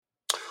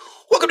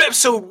Welcome to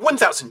episode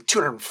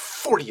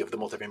 1240 of the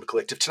Multifamily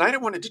Collective. Tonight I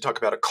wanted to talk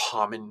about a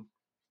common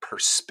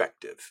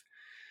perspective.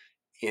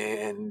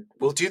 And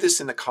we'll do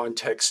this in the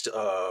context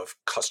of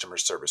customer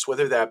service,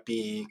 whether that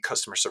be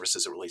customer service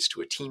as it relates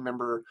to a team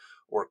member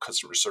or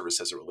customer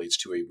service as it relates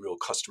to a real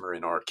customer,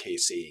 in our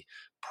case, a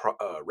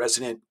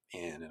resident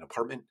in an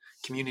apartment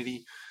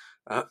community,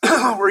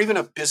 or even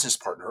a business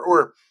partner,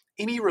 or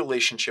any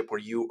relationship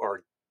where you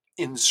are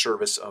in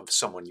service of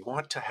someone. You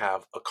want to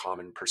have a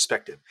common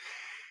perspective.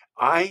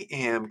 I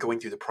am going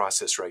through the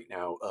process right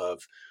now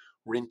of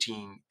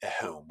renting a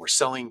home. We're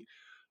selling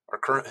our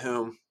current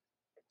home,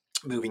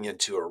 moving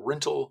into a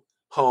rental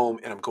home,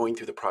 and I'm going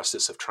through the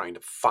process of trying to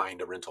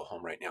find a rental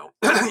home right now.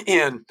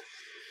 And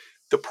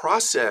the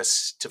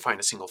process to find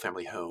a single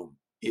family home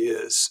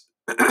is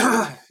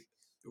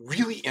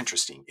really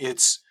interesting.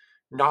 It's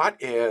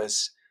not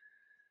as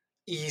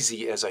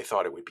easy as I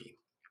thought it would be.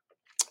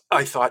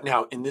 I thought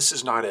now, and this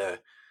is not a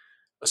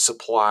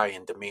supply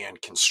and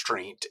demand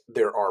constraint.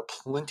 There are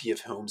plenty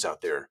of homes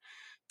out there.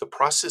 The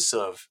process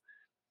of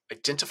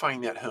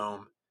identifying that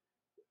home,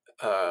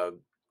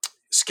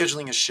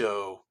 scheduling a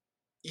show,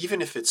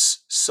 even if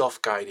it's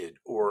self-guided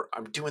or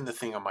I'm doing the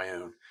thing on my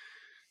own,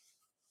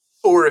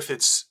 or if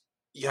it's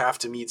you have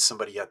to meet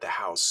somebody at the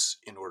house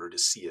in order to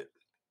see it,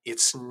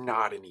 it's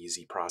not an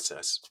easy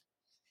process.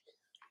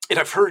 And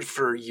I've heard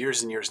for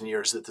years and years and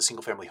years that the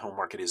single family home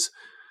market is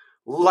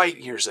light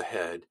years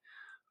ahead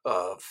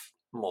of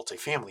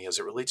multifamily as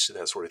it relates to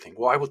that sort of thing.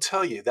 Well, I will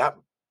tell you that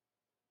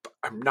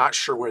I'm not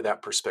sure where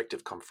that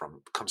perspective comes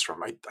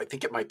from. I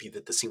think it might be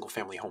that the single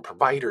family home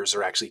providers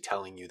are actually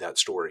telling you that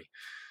story.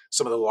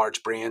 Some of the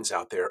large brands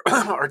out there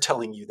are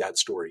telling you that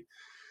story.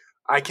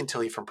 I can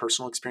tell you from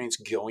personal experience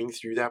going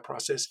through that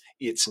process,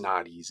 it's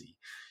not easy.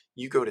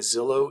 You go to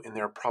Zillow and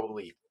there are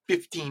probably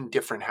 15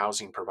 different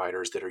housing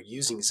providers that are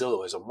using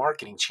Zillow as a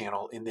marketing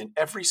channel. And then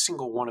every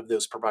single one of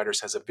those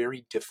providers has a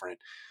very different,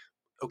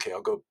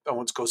 I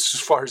won't go as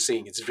far as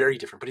saying it's very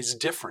different, but it's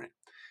different.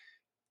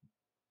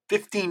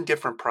 15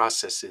 different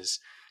processes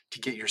to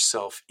get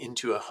yourself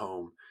into a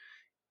home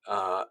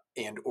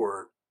and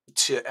or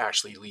to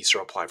actually lease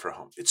or apply for a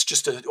home. It's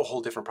just a whole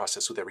different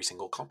process with every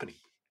single company.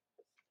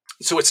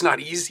 So it's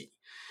not easy.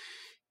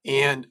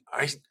 And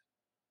I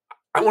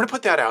want to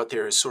put that out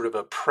there as sort of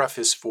a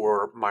preface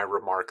for my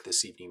remark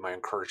this evening. My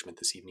encouragement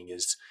this evening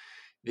is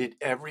that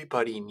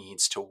everybody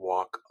needs to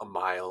walk a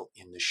mile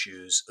in the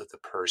shoes of the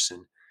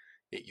person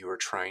that you are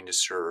trying to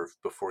serve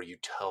before you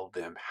tell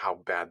them how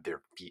bad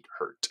their feet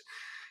hurt.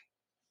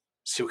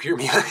 So hear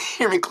me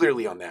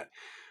clearly on that.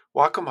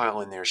 Walk a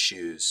mile in their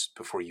shoes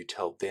before you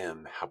tell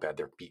them how bad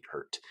their feet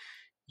hurt.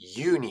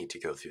 You need to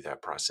go through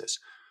that process.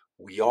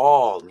 We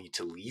all need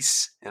to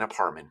lease an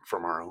apartment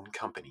from our own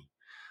company.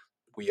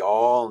 We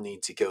all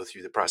need to go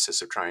through the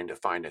process of trying to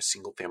find a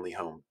single family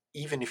home.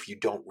 Even if you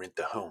don't rent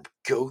the home,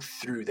 go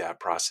through that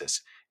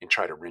process and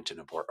try to rent a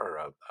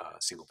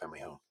single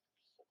family home.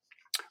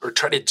 Or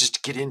try to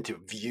just get into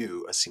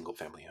view a single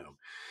family home.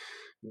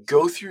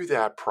 Go through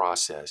that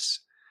process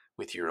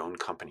with your own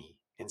company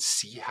and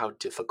see how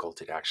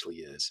difficult it actually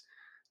is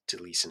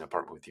to lease an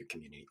apartment with your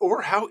community,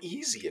 or how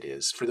easy it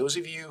is for those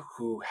of you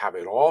who have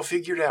it all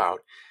figured out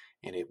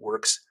and it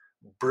works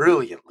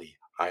brilliantly.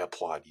 I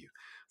applaud you.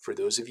 For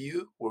those of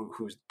you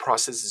whose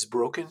process is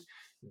broken,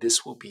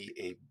 this will be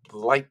a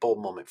light bulb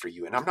moment for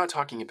you. And I'm not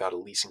talking about a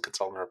leasing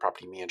consultant or a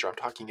property manager. I'm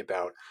talking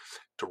about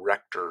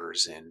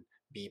directors and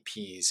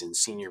VPs and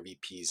senior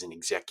VPs and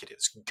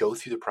executives. Go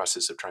through the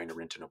process of trying to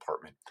rent an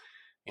apartment.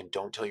 And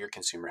don't tell your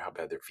consumer how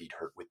bad their feet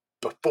hurt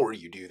before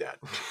you do that.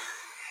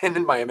 And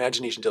then my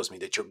imagination tells me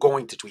that you're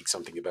going to tweak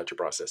something about your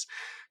process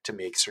to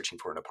make searching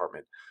for an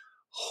apartment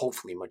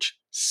hopefully much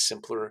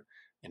simpler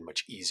and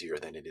much easier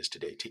than it is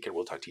today. Take care.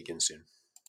 We'll talk to you again soon.